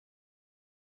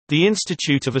The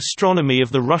Institute of Astronomy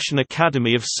of the Russian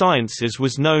Academy of Sciences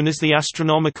was known as the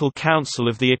Astronomical Council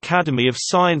of the Academy of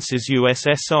Sciences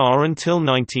USSR until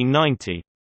 1990.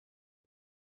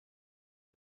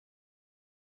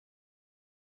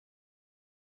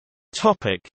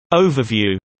 Topic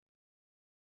Overview.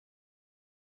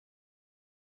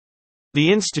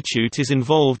 The institute is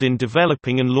involved in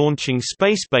developing and launching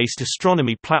space-based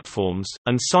astronomy platforms,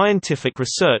 and scientific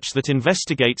research that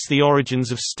investigates the origins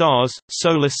of stars,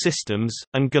 solar systems,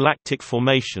 and galactic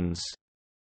formations.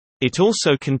 It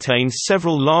also contains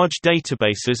several large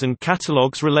databases and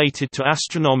catalogues related to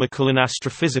astronomical and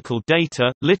astrophysical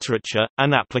data, literature,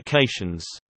 and applications.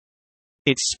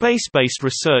 Its space-based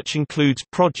research includes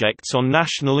projects on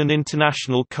national and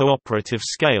international cooperative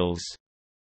scales.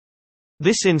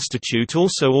 This institute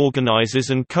also organizes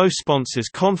and co-sponsors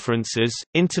conferences,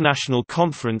 international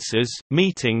conferences,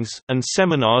 meetings, and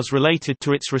seminars related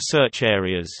to its research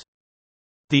areas.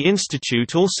 The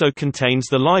institute also contains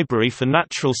the Library for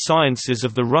Natural Sciences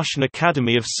of the Russian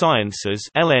Academy of Sciences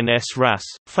 (LNS-RAS),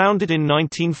 founded in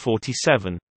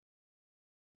 1947.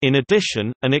 In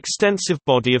addition, an extensive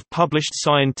body of published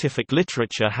scientific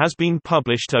literature has been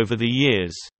published over the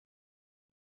years.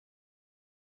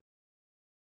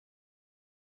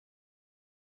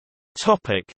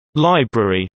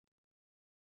 Library.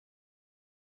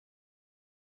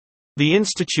 The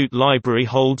Institute Library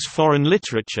holds foreign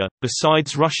literature,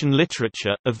 besides Russian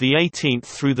literature, of the 18th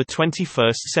through the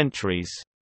 21st centuries.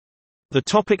 The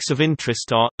topics of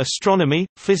interest are, astronomy,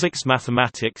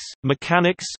 physics-mathematics,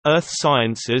 mechanics, earth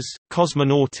sciences,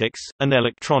 cosmonautics, and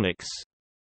electronics.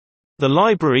 The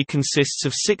library consists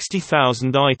of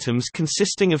 60,000 items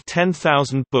consisting of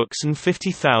 10,000 books and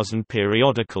 50,000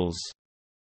 periodicals.